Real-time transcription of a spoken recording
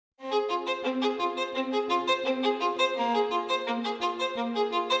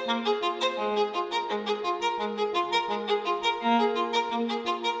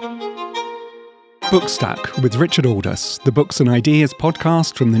Bookstack with Richard Aldous, the Books and Ideas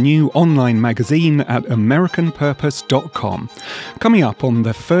podcast from the new online magazine at AmericanPurpose.com. Coming up on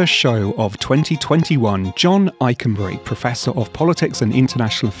the first show of 2021, John Ikenberry, Professor of Politics and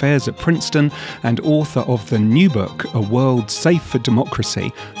International Affairs at Princeton and author of the new book, A World Safe for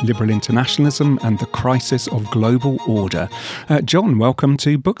Democracy, Liberal Internationalism and the Crisis of Global Order. John, welcome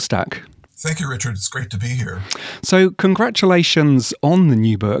to Bookstack. Thank you, Richard. It's great to be here. So congratulations on the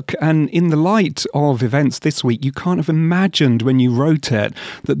new book. And in the light of events this week, you can't have imagined when you wrote it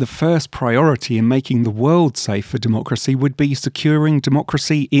that the first priority in making the world safe for democracy would be securing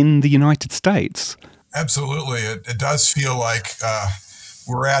democracy in the United States. Absolutely. It does feel like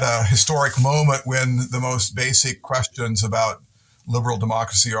we're at a historic moment when the most basic questions about liberal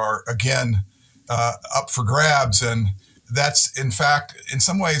democracy are again up for grabs. And that's, in fact, in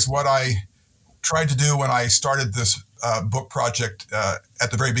some ways what I tried to do when I started this book project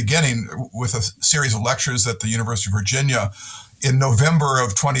at the very beginning with a series of lectures at the University of Virginia in November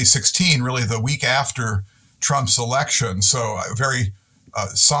of 2016, really the week after Trump's election. So a very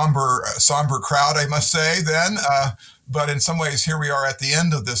somber crowd, I must say then. But in some ways, here we are at the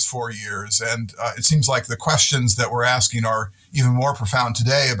end of this 4 years. And it seems like the questions that we're asking are even more profound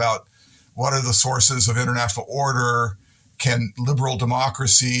today about what are the sources of international order? Can liberal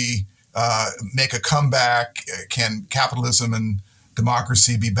democracy make a comeback? Can capitalism and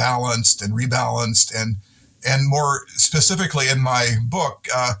democracy be balanced and rebalanced? And more specifically in my book,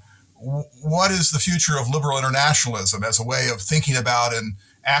 what is the future of liberal internationalism as a way of thinking about and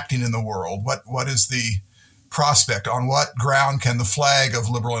acting in the world? What is the prospect? On what ground can the flag of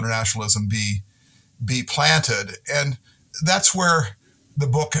liberal internationalism be planted? And that's where the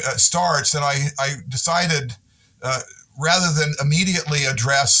book starts. And I decided, rather than immediately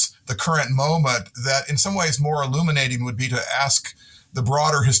address the current moment, that in some ways more illuminating would be to ask the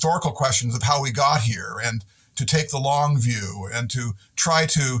broader historical questions of how we got here and to take the long view and to try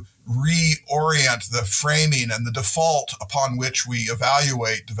to reorient the framing and the default upon which we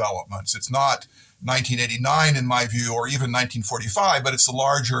evaluate developments. It's not 1989 in my view, or even 1945, but it's a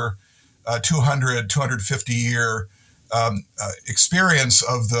larger 250 year experience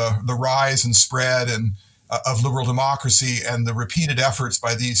of the rise and spread and of liberal democracy and the repeated efforts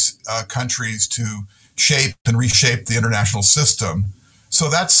by these countries to shape and reshape the international system. So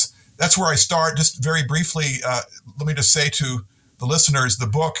that's where I start. Just very briefly, let me just say to the listeners, the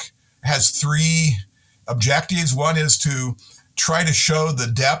book has three objectives. One is to try to show the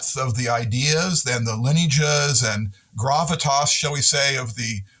depth of the ideas and the lineages and gravitas, shall we say, of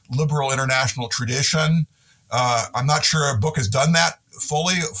the liberal international tradition. I'm not sure a book has done that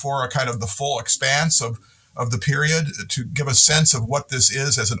fully for a kind of the full expanse of the period, to give a sense of what this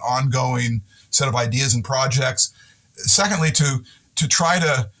is as an ongoing set of ideas and projects. Secondly, to try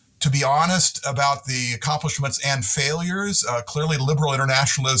to be honest about the accomplishments and failures. Clearly, liberal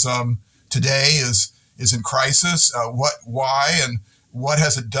internationalism today is in crisis. Why, and what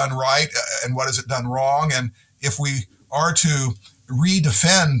has it done right, and what has it done wrong? And if we are to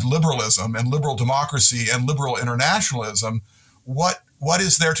redefend liberalism and liberal democracy and liberal internationalism, what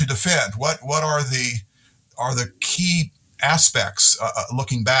is there to defend? What are the key aspects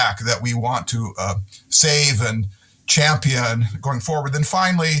looking back that we want to save and champion going forward? Then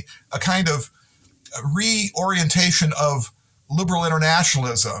finally, a kind of reorientation of liberal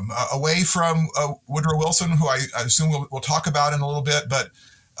internationalism away from Woodrow Wilson, who I assume we'll talk about in a little bit, but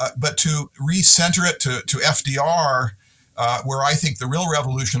to recenter it to FDR, where I think the real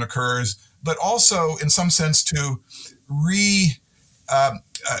revolution occurs, but also in some sense to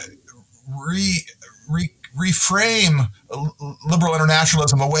reframe liberal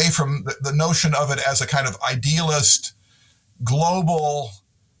internationalism away from the notion of it as a kind of idealist global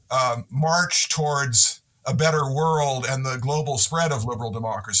march towards a better world and the global spread of liberal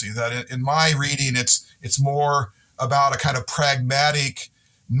democracy. That in my reading, it's more about a kind of pragmatic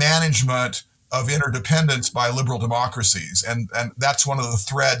management of interdependence by liberal democracies. And that's one of the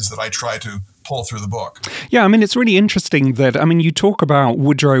threads that I try to pull through the book. Yeah, I mean, it's really interesting that, I mean, you talk about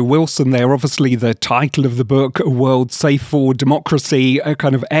Woodrow Wilson there. Obviously, the title of the book, A World Safe for Democracy,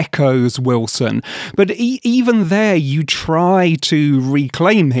 kind of echoes Wilson. But even there, you try to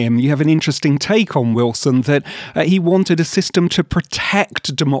reclaim him. You have an interesting take on Wilson that he wanted a system to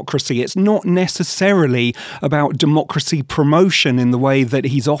protect democracy. It's not necessarily about democracy promotion in the way that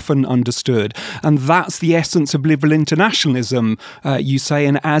he's often understood. And that's the essence of liberal internationalism, you say,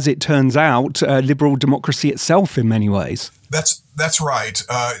 and as it turns out, liberal democracy itself in many ways. That's right.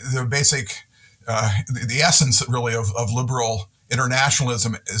 The basic, the essence really of liberal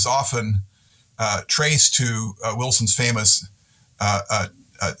internationalism is often traced to Wilson's famous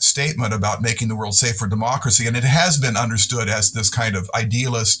statement about making the world safe for democracy, and it has been understood as this kind of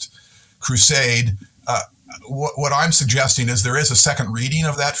idealist crusade. What I'm suggesting is there is a second reading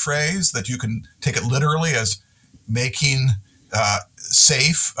of that phrase, that you can take it literally as making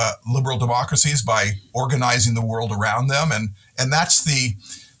safe liberal democracies by organizing the world around them, and that's the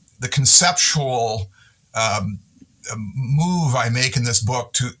conceptual move I make in this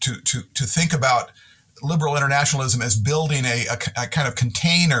book to think about liberal internationalism as building a kind of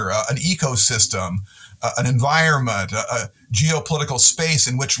container, an ecosystem, an environment, a geopolitical space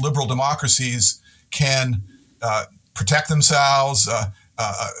in which liberal democracies can protect themselves,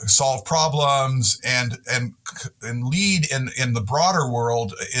 solve problems, and lead in the broader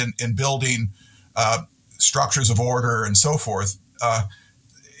world in building structures of order and so forth.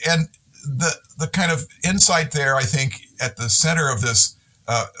 And the kind of insight there, I think, at the center of this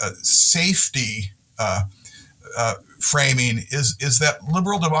safety framing is that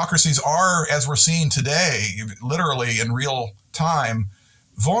liberal democracies are, as we're seeing today, literally in real time,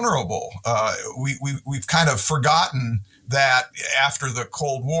 vulnerable. We've kind of forgotten that after the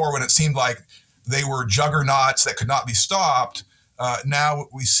Cold War, when it seemed like they were juggernauts that could not be stopped. Now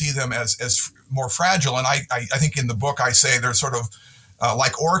we see them as more fragile, and I think in the book I say they're sort of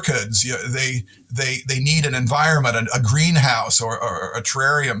like orchids. They need an environment, a greenhouse or a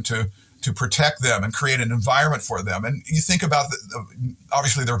terrarium to protect them and create an environment for them. And you think about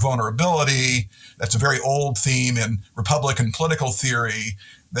obviously their vulnerability. That's a very old theme in Republican political theory,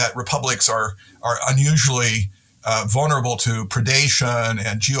 that republics are unusually vulnerable to predation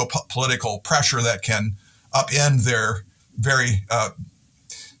and geopolitical pressure that can upend their very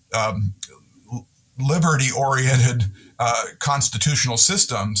liberty-oriented constitutional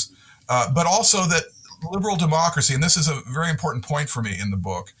systems, but also that liberal democracy, and this is a very important point for me in the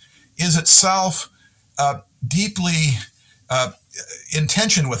book, is itself deeply in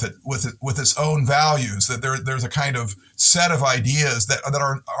tension with its own values. That there's a kind of set of ideas that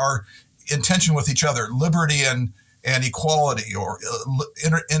are in tension with each other: liberty and equality, or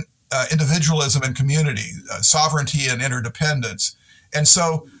individualism and community, sovereignty and interdependence. And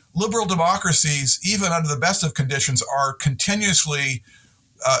so liberal democracies, even under the best of conditions, are continuously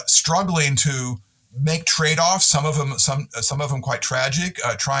struggling to make trade-offs. Some of them quite tragic,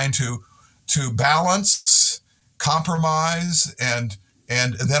 trying to balance, compromise, and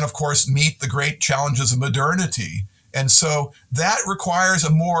then of course meet the great challenges of modernity. And so that requires a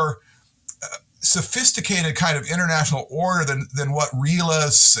more sophisticated kind of international order than what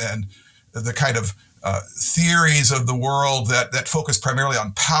realists and the kind of theories of the world that focus primarily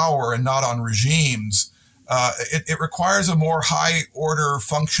on power and not on regimes. It requires a more high order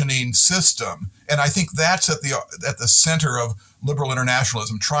functioning system, and I think that's at the center of liberal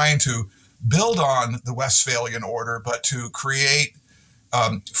internationalism, trying to build on the Westphalian order, but to create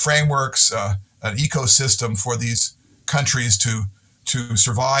frameworks, an ecosystem for these countries to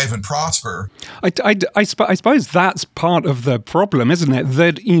survive and prosper. I suppose that's part of the problem, isn't it?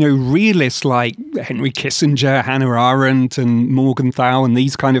 That, realists like Henry Kissinger, Hannah Arendt and Morgenthau and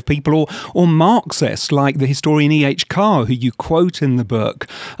these kind of people, or Marxists like the historian E.H. Carr, who you quote in the book.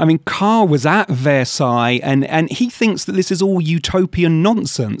 I mean, Carr was at Versailles and he thinks that this is all utopian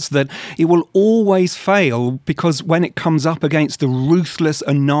nonsense, that it will always fail because when it comes up against the ruthless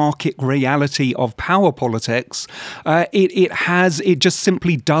anarchic reality of power politics, it just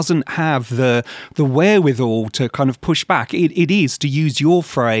simply doesn't have the wherewithal to kind of push back. It is, to use your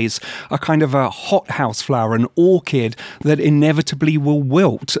phrase, a kind of a hothouse flower, an orchid that inevitably will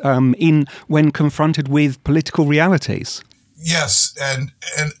wilt when confronted with political realities. Yes, and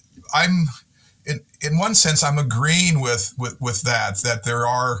I'm in one sense I'm agreeing with that there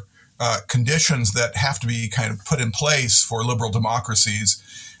are conditions that have to be kind of put in place for liberal democracies,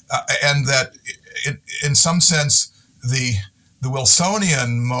 and that in some sense the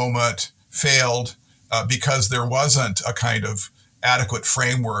Wilsonian moment failed because there wasn't a kind of adequate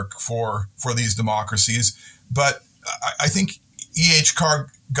framework for these democracies. But I think E.H.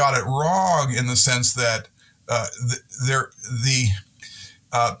 Carr got it wrong in the sense that the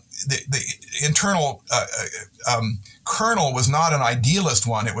internal kernel was not an idealist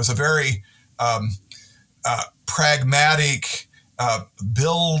one. It was a very pragmatic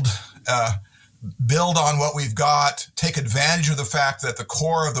build on what we've got, take advantage of the fact that the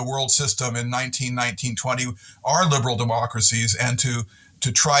core of the world system in 1920 are liberal democracies, and to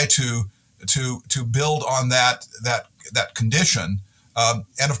try to build on that condition.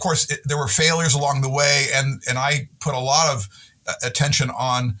 And of course, there were failures along the way, and I put a lot of attention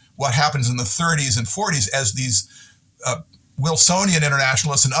on what happens in the 30s and 40s as these Wilsonian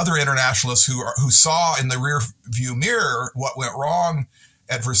internationalists and other internationalists who saw in the rear view mirror what went wrong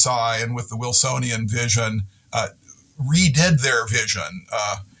at Versailles and with the Wilsonian vision redid their vision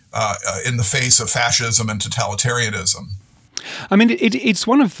in the face of fascism and totalitarianism. I mean, it's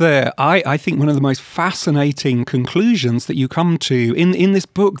one of the, I think, one of the most fascinating conclusions that you come to in this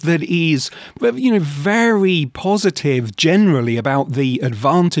book that is, very positive generally about the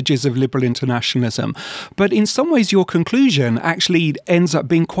advantages of liberal internationalism. But in some ways, your conclusion actually ends up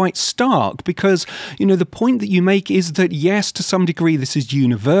being quite stark because, the point that you make is that, yes, to some degree, this is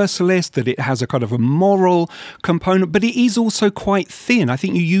universalist, that it has a kind of a moral component, but it is also quite thin. I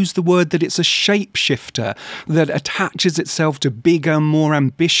think you use the word that it's a shapeshifter that attaches itself to bigger, more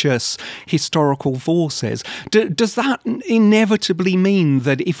ambitious historical forces. Does that inevitably mean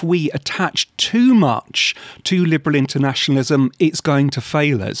that if we attach too much to liberal internationalism, it's going to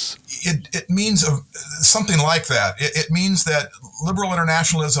fail us? It means something like that. It means that liberal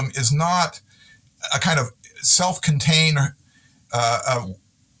internationalism is not a kind of self-contained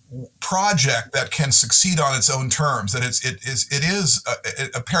project that can succeed on its own terms. That it is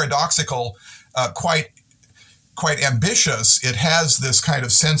a paradoxical, quite ambitious. It has this kind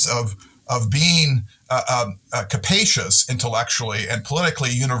of sense of being capacious intellectually and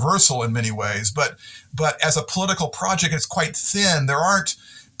politically universal in many ways. But as a political project, it's quite thin. There aren't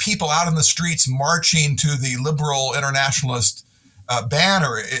people out in the streets marching to the liberal internationalist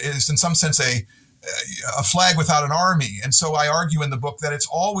banner. It is in some sense a flag without an army. And so I argue in the book that it's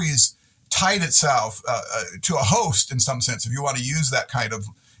always tied itself to a host in some sense, if you want to use that kind of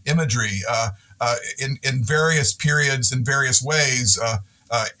imagery. In various periods, in various ways,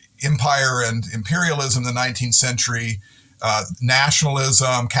 empire and imperialism in the 19th century,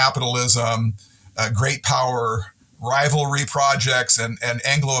 nationalism, capitalism, great power, rivalry projects, and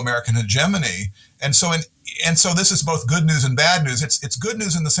Anglo-American hegemony. And so this is both good news and bad news. It's good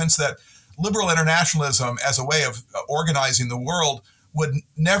news in the sense that liberal internationalism as a way of organizing the world would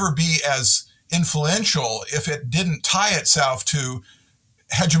never be as influential if it didn't tie itself to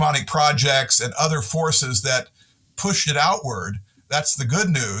hegemonic projects and other forces that pushed it outward. That's the good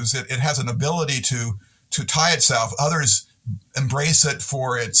news. It has an ability to tie itself. Others embrace it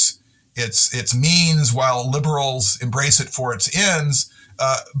for its means, while liberals embrace it for its ends.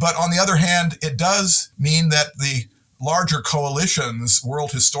 But on the other hand, it does mean that the larger coalitions,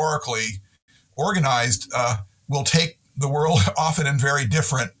 world historically organized, will take the world often in very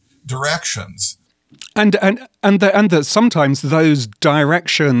different directions. And that sometimes those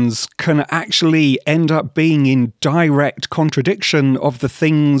directions can actually end up being in direct contradiction of the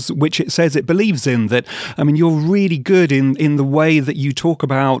things which it says it believes in. That, I mean, you're really good in the way that you talk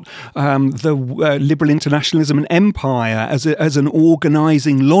about the liberal internationalism and empire as an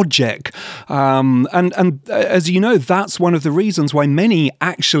organizing logic. And as you know, that's one of the reasons why many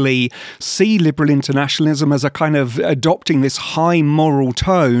actually see liberal internationalism as a kind of adopting this high moral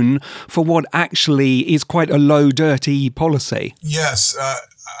tone for what actually is quite a low, dirty policy. Yes.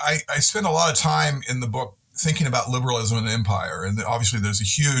 I spend a lot of time in the book thinking about liberalism and empire. And obviously there's a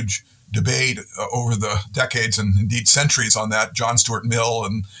huge debate over the decades and indeed centuries on that, John Stuart Mill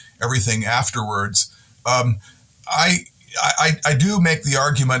and everything afterwards. I do make the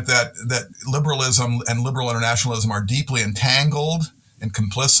argument that liberalism and liberal internationalism are deeply entangled and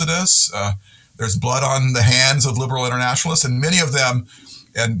complicitous. There's blood on the hands of liberal internationalists, and many of them,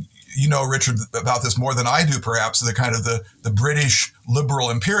 and you know, Richard, about this more than I do, perhaps, the kind of the British liberal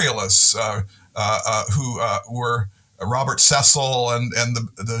imperialists who were Robert Cecil and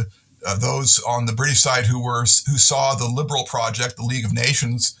the those on the British side who saw the liberal project, the League of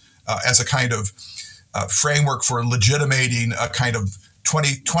Nations, as a kind of framework for legitimating a kind of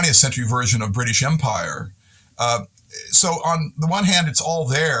 20th century version of British Empire. So on the one hand, it's all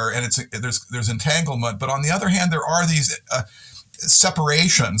there, and there's entanglement. But on the other hand, there are these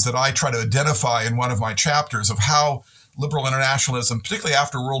separations that I try to identify in one of my chapters of how liberal internationalism, particularly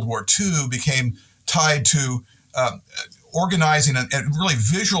after World War II, became tied to organizing and really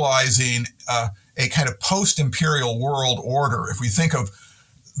visualizing a kind of post-imperial world order. If we think of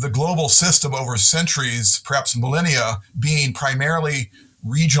the global system over centuries, perhaps millennia, being primarily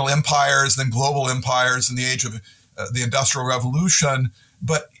regional empires, then global empires in the age of the Industrial Revolution.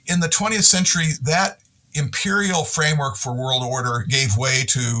 But in the 20th century, that imperial framework for world order gave way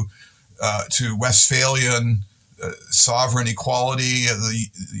to Westphalian sovereign equality, the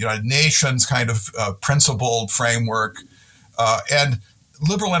United Nations kind of principled framework, and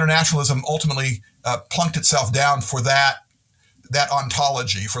liberal internationalism ultimately plunked itself down for that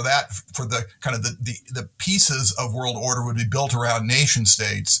ontology, for the kind of the pieces of world order would be built around nation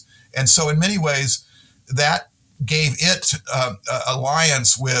states, and so in many ways that gave it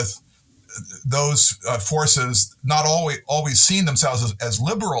alliance with those forces not always seen themselves as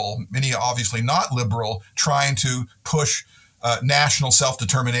liberal, many obviously not liberal, trying to push national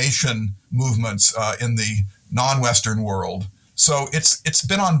self-determination movements in the non-Western world. So it's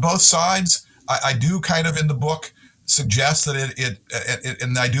been on both sides. I do kind of in the book suggest that it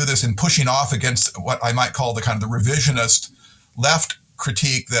and I do this in pushing off against what I might call the kind of the revisionist left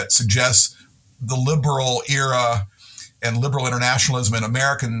critique that suggests the liberal era and liberal internationalism in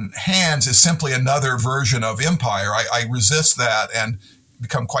American hands is simply another version of empire. I resist that and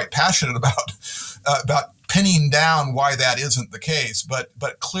become quite passionate about pinning down why that isn't the case.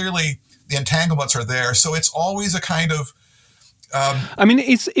 But clearly the entanglements are there. So it's always a kind of I mean,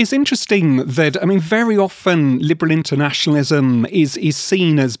 it's interesting that, I mean, very often liberal internationalism is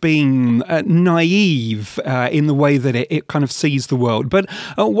seen as being naive in the way that it kind of sees the world. But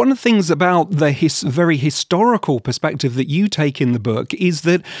one of the things about the very historical perspective that you take in the book is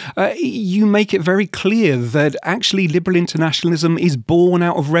that you make it very clear that actually liberal internationalism is born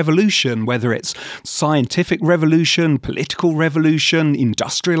out of revolution, whether it's scientific revolution, political revolution,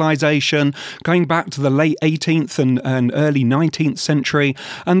 industrialization, going back to the late 18th and early 19th century,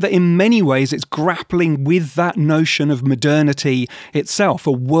 and that in many ways it's grappling with that notion of modernity itself,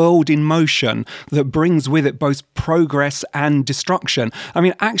 a world in motion that brings with it both progress and destruction. I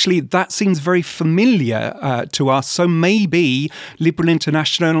mean, actually, that seems very familiar to us, so maybe liberal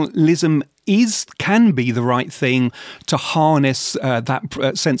internationalism can be the right thing to harness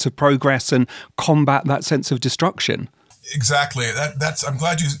that sense of progress and combat that sense of destruction. Exactly. I'm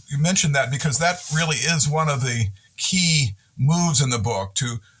glad you mentioned that, because that really is one of the key moves in the book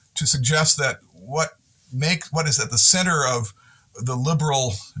to suggest that what is at the center of the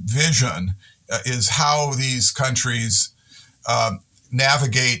liberal vision is how these countries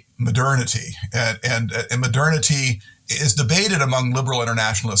navigate modernity, and modernity is debated among liberal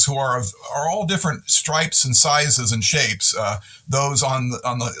internationalists who are all different stripes and sizes and shapes. Those on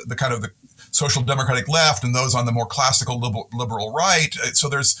the kind of the social democratic left, and those on the more classical liberal right. So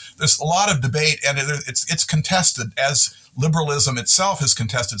there's a lot of debate, and it's contested as liberalism itself is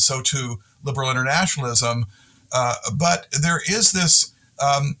contested. So too liberal internationalism. But there is this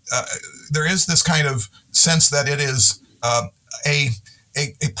kind of sense that it is a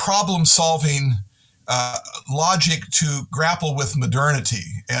problem-solving logic to grapple with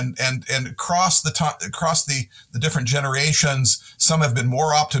modernity, and across the different generations, some have been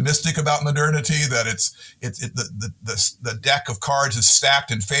more optimistic about modernity, that the deck of cards is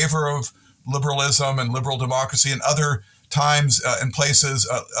stacked in favor of liberalism and liberal democracy, and other times and places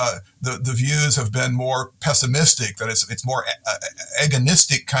the views have been more pessimistic, that it's more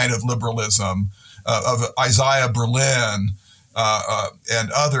agonistic kind of liberalism of Isaiah Berlin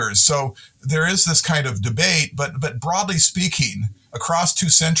and others. So there is this kind of debate, but broadly speaking, across 2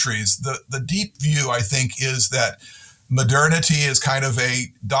 centuries, the deep view, I think, is that modernity is kind of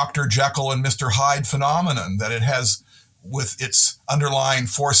a Dr. Jekyll and Mr. Hyde phenomenon, that it has, with its underlying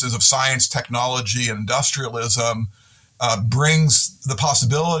forces of science, technology, and industrialism, brings the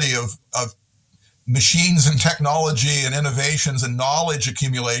possibility of machines and technology and innovations and knowledge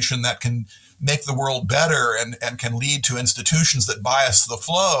accumulation that can make the world better and can lead to institutions that bias the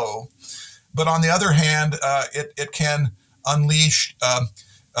flow. But on the other hand, it can unleash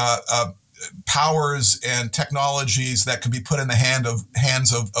powers and technologies that can be put in the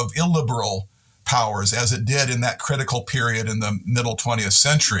hands of illiberal powers, as it did in that critical period in the middle 20th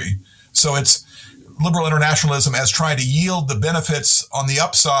century. So it's liberal internationalism as trying to yield the benefits on the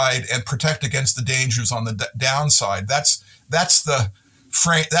upside and protect against the dangers on the downside. That's the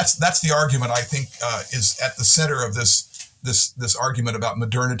argument, I think, is at the center of this argument about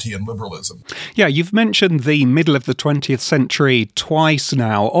modernity and liberalism. Yeah, you've mentioned the middle of the 20th century twice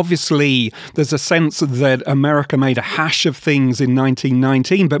now. Obviously, there's a sense that America made a hash of things in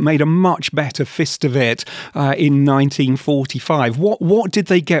 1919, but made a much better fist of it in 1945. What did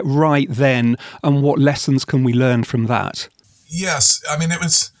they get right then, and what lessons can we learn from that? Yes, I mean, it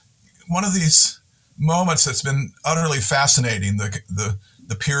was one of these moments that's been utterly fascinating, the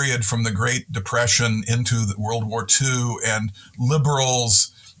period from the Great Depression into the World War II, and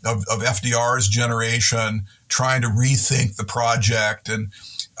liberals of FDR's generation trying to rethink the project. And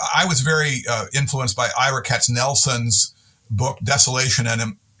I was very influenced by Ira Katznelson's book, Desolation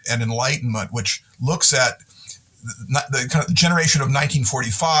and Enlightenment, which looks at the kind of generation of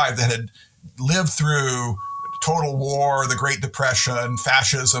 1945 that had lived through total war, the Great Depression,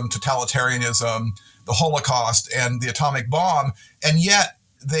 fascism, totalitarianism, the Holocaust, and the atomic bomb. And yet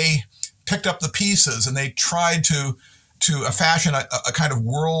they picked up the pieces and they tried to to fashion a kind of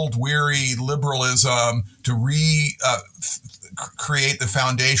world-weary liberalism to create the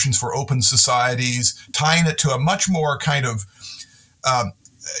foundations for open societies, tying it to a much more kind of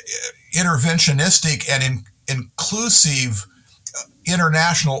interventionistic and inclusive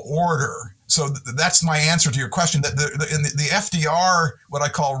international order. So that's my answer to your question. That the FDR, what I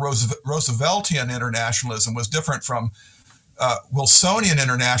call Rooseveltian internationalism, was different from Wilsonian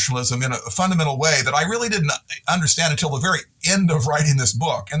internationalism in a fundamental way that I really didn't understand until the very end of writing this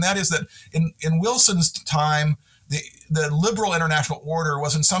book. And that is that in Wilson's time, the liberal international order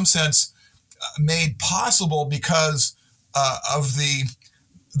was in some sense made possible because of the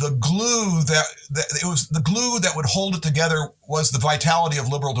glue that it was the glue that would hold it together was the vitality of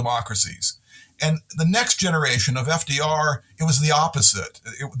liberal democracies. And the next generation of FDR, it was the opposite.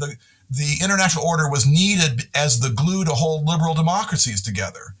 The international order was needed as the glue to hold liberal democracies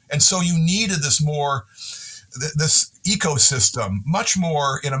together. And so you needed this ecosystem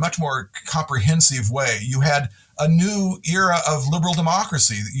in a much more comprehensive way. You had a new era of liberal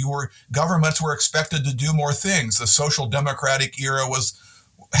democracy. Governments were expected to do more things. The social democratic era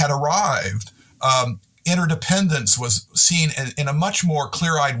had arrived. Interdependence was seen in a much more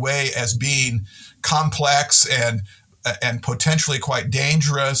clear-eyed way as being complex and potentially quite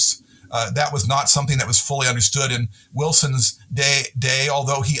dangerous. That was not something that was fully understood in Wilson's day,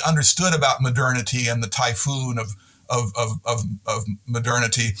 although he understood about modernity and the typhoon of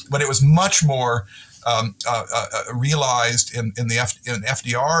modernity. But it was much more realized in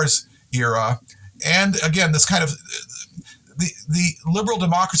FDR's era. And again, this kind of the liberal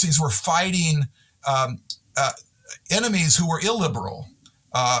democracies were fighting enemies who were illiberal,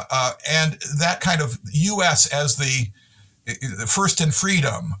 and that kind of U.S. as the first in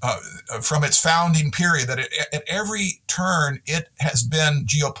freedom from its founding period, that at every turn it has been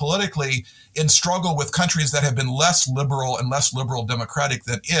geopolitically in struggle with countries that have been less liberal and less liberal democratic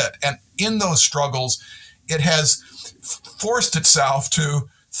than it. And in those struggles, it has forced itself to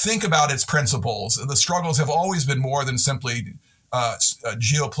think about its principles. The struggles have always been more than simply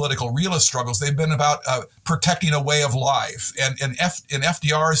geopolitical realist struggles. They've been about protecting a way of life. And in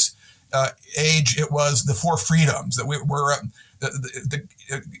FDR's age, it was the four freedoms that the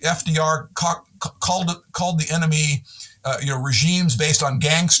FDR called the enemy, regimes based on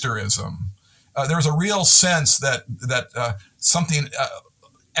gangsterism. There was a real sense that something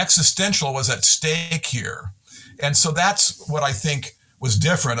existential was at stake here, and so that's what I think was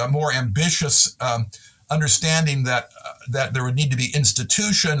different. A more ambitious understanding that there would need to be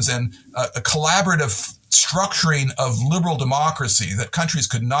institutions and a collaborative structuring of liberal democracy, that countries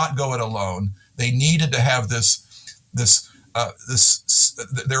could not go it alone. They needed to have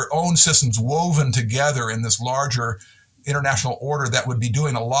their own systems woven together in this larger international order that would be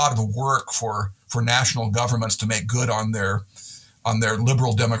doing a lot of work for national governments to make good on their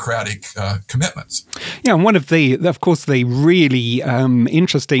liberal democratic commitments. Yeah, and one of the really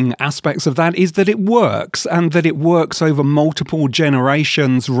interesting aspects of that is that it works, and that it works over multiple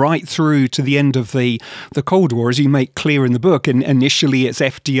generations right through to the end of the Cold War, as you make clear in the book. And initially, it's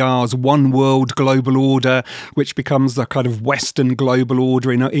FDR's one world global order, which becomes the kind of Western global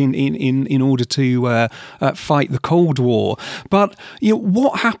order in order to fight the Cold War. But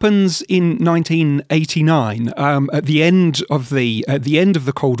what happens in 1989 at the end of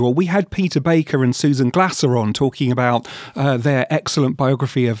the Cold War? We had Peter Baker and Susan Glasser on talking about their excellent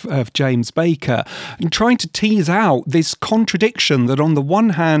biography of James Baker, and trying to tease out this contradiction that on the one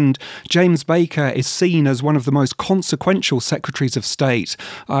hand, James Baker is seen as one of the most consequential secretaries of state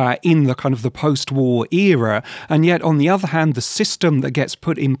in the kind of the post-war era, and yet on the other hand, the system that gets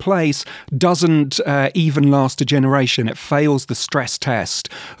put in place doesn't even last a generation. It fails the stress test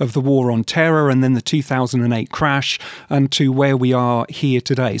of the war on terror and then the 2008 crash, and to where we are here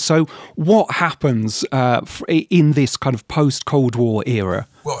today. So what happens in this kind of post-Cold War era?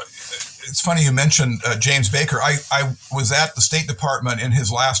 Well, it's funny you mentioned James Baker. I was at the State Department in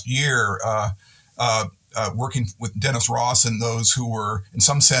his last year working with Dennis Ross and those who were, in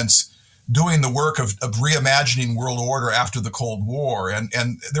some sense, doing the work of reimagining world order after the Cold War. And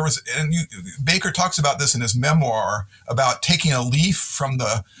Baker talks about this in his memoir, about taking a leaf from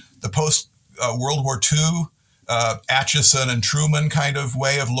the post World War II Atchison and Truman kind of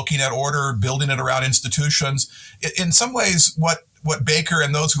way of looking at order, building it around institutions. In some ways, what Baker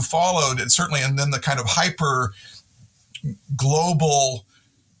and those who followed, and certainly, and then the kind of hyper global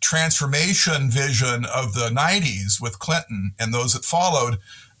transformation vision of the 90s with Clinton and those that followed,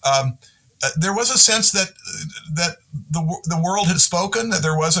 there was a sense that the world had spoken, that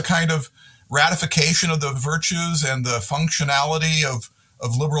there was a kind of ratification of the virtues and the functionality of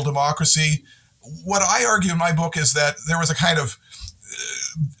liberal democracy. what I argue in my book is that there was a kind of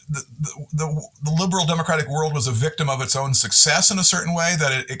the liberal democratic world was a victim of its own success in a certain way,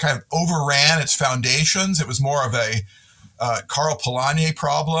 that it kind of overran its foundations. It was more of a Karl Polanyi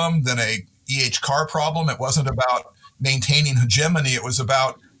problem than a E.H. Carr problem. It wasn't about maintaining hegemony. It was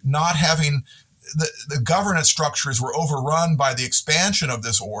about not having the governance structures were overrun by the expansion of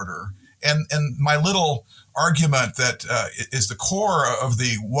this order. And my little argument that is the core of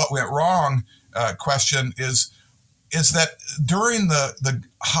the what went wrong question is that during the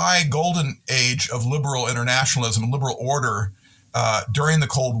high golden age of liberal internationalism, liberal order, during the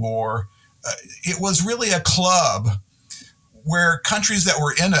Cold War, it was really a club where countries that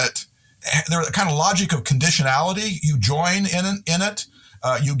were in it, there was a kind of logic of conditionality. You join in it,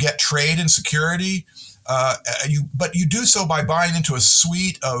 you get trade and security, but you do so by buying into a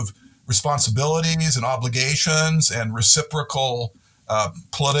suite of responsibilities and obligations and reciprocal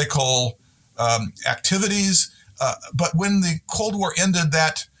political activities. But when the Cold War ended,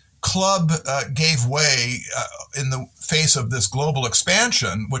 that club gave way in the face of this global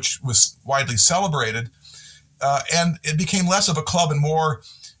expansion, which was widely celebrated. And it became less of a club and more,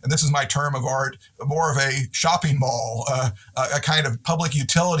 and this is my term of art, more of a shopping mall, a kind of public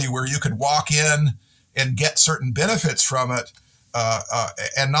utility where you could walk in and get certain benefits from it,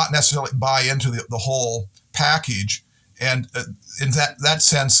 and not necessarily buy into the whole package. And in that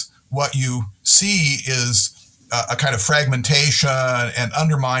sense, what you see is a kind of fragmentation and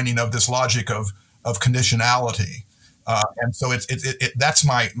undermining of this logic of conditionality. And so that's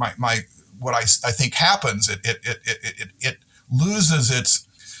my what I think happens. It loses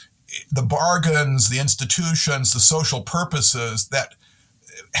the bargains, the institutions, the social purposes that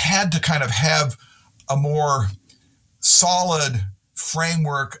had to kind of have a more solid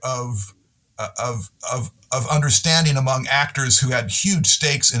framework of understanding among actors who had huge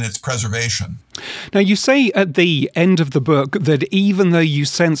stakes in its preservation. Now, you say at the end of the book that even though you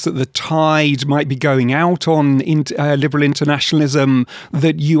sense that the tide might be going out on liberal internationalism,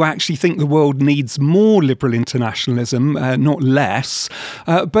 that you actually think the world needs more liberal internationalism, not less.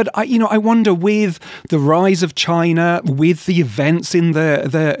 But I wonder, with the rise of China, with the events in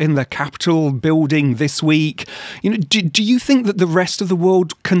the Capitol building this week, do you think that the rest of the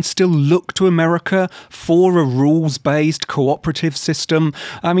world can still look to America for a rules-based cooperative system?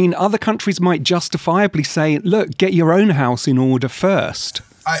 I mean, other countries might justifiably say, look, get your own house in order first.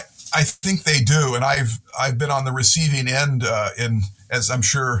 I think they do, and I've been on the receiving end as I'm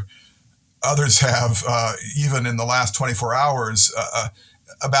sure others have, even in the last 24 hours,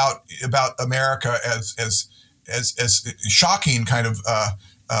 about America as shocking kind of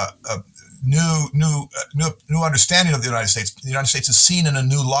new understanding of the United States. The United States is seen in a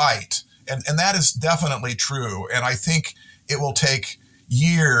new light, and that is definitely true. And I think it will take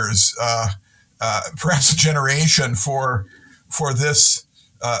years, perhaps a generation, for this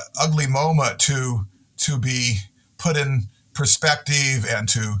ugly moment to be put in perspective and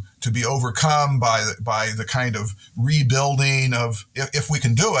to be overcome by the kind of rebuilding of, if we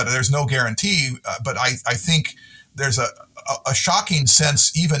can do it. There's no guarantee, but I think there's a shocking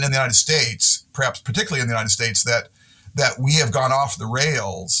sense, even in the United States, perhaps particularly in the United States, that we have gone off the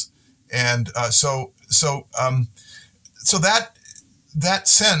rails, and so that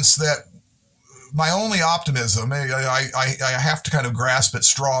sense that my only optimism, I have to kind of grasp at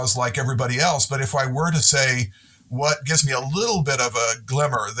straws like everybody else, but if I were to say what gives me a little bit of a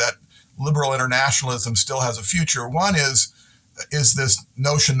glimmer that liberal internationalism still has a future, one is this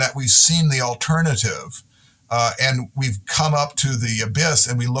notion that we've seen the alternative, and we've come up to the abyss,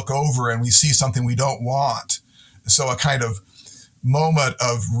 and we look over and we see something we don't want. So a kind of moment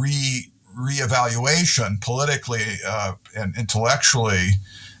of reevaluation politically and intellectually.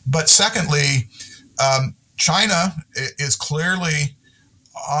 But secondly, China is clearly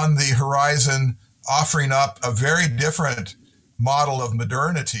on the horizon, offering up a very different model of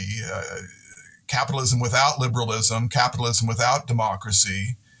modernity, capitalism without liberalism, capitalism without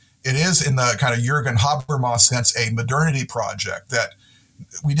democracy. It is, in the kind of Jürgen Habermas sense, a modernity project that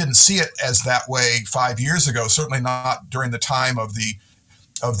we didn't see it as that way 5 years ago, certainly not during the time of the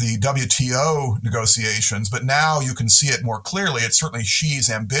WTO negotiations, but now you can see it more clearly. It's certainly Xi's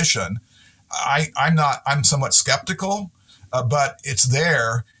ambition. I'm somewhat skeptical, but it's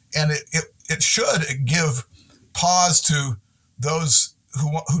there, and it should give pause to those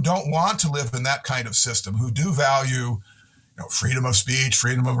who don't want to live in that kind of system, who do value freedom of speech,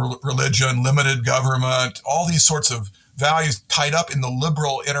 freedom of religion, limited government, all these sorts of values tied up in the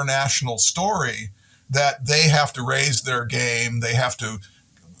liberal international story, that they have to raise their game. They have to,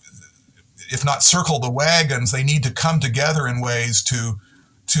 if not circle the wagons, they need to come together in ways to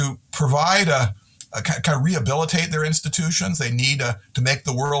to provide a kind of rehabilitate their institutions. They need to make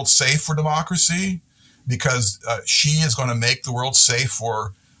the world safe for democracy, because Xi is going to make the world safe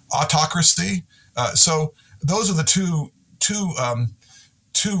for autocracy. So those are the two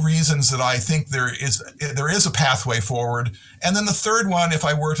reasons that I think there is a pathway forward. And then the third one, if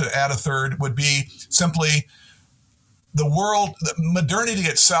I were to add a third, would be simply the modernity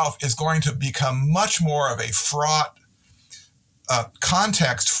itself is going to become much more of a fraught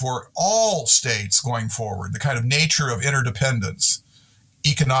context for all states going forward. The kind of nature of interdependence,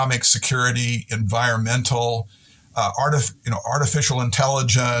 economic security, environmental, artificial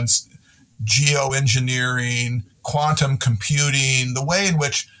intelligence, geoengineering, quantum computing, the way in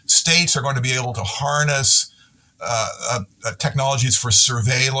which states are going to be able to harness technologies for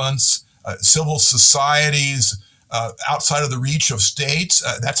surveillance, civil societies outside of the reach of states.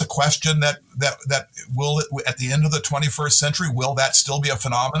 That's a question that will, at the end of the 21st century, will that still be a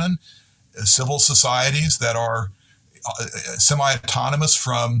phenomenon? Civil societies that are semi-autonomous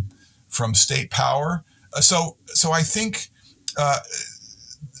from state power. So I think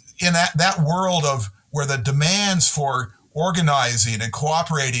in that world of where the demands for organizing and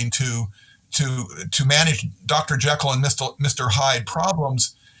cooperating to manage Dr. Jekyll and Mr. Hyde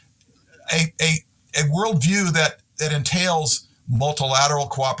problems, a worldview that entails multilateral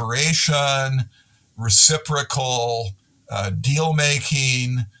cooperation, reciprocal deal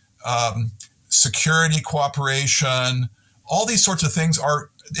making, security cooperation, all these sorts of things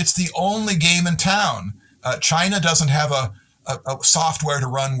it's the only game in town. China doesn't have a software to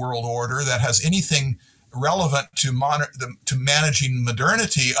run world order that has anything relevant to managing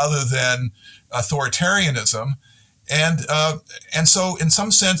modernity other than authoritarianism. And so in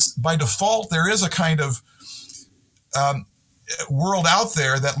some sense, by default, there is a kind of world out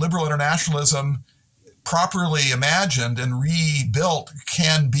there that liberal internationalism, properly imagined and rebuilt,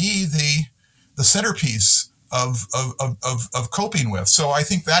 can be the centerpiece of coping with. So I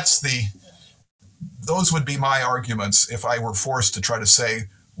think those would be my arguments if I were forced to try to say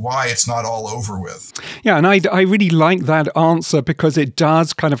why it's not all over with. Yeah, and I really like that answer, because it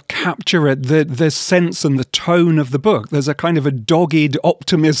does kind of capture the sense and the tone of the book. There's a kind of a dogged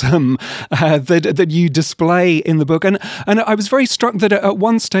optimism that you display in the book. And I was very struck that at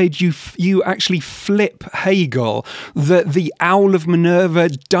one stage you actually flip Hegel, that the owl of Minerva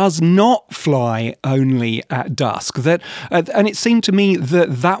does not fly only at dusk. And it seemed to me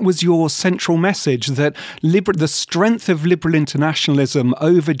that was your central message, that the strength of liberal internationalism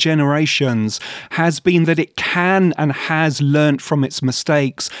over generations has been that it can and has learnt from its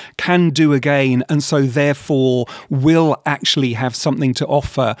mistakes, can do again, and so therefore will actually have something to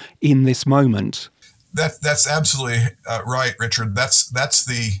offer in this moment. That's absolutely right, Richard. That's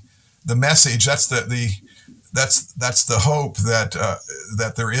the message. That's the hope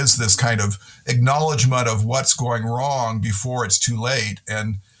that there is this kind of acknowledgement of what's going wrong before it's too late.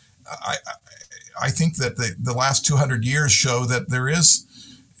 And I think that the last 200 years show that there's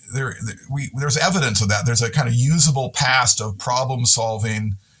evidence of that. There's a kind of usable past of problem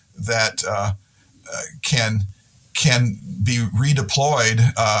solving that can be redeployed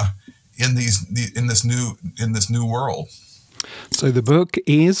in this new world. So the book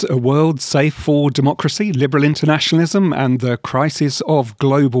is A World Safe for Democracy, Liberal Internationalism and the Crisis of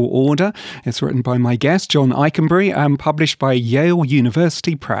Global Order. It's written by my guest, John Ikenberry, and published by Yale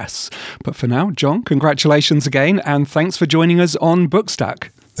University Press. But for now, John, congratulations again, and thanks for joining us on Bookstack.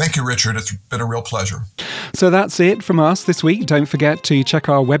 Thank you, Richard. It's been a real pleasure. So that's it from us this week. Don't forget to check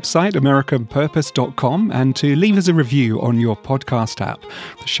our website, americanpurpose.com, and to leave us a review on your podcast app.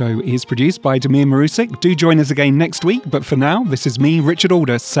 The show is produced by Damir Marusik. Do join us again next week. But for now, this is me, Richard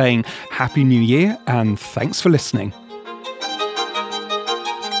Aldous, saying Happy New Year and thanks for listening.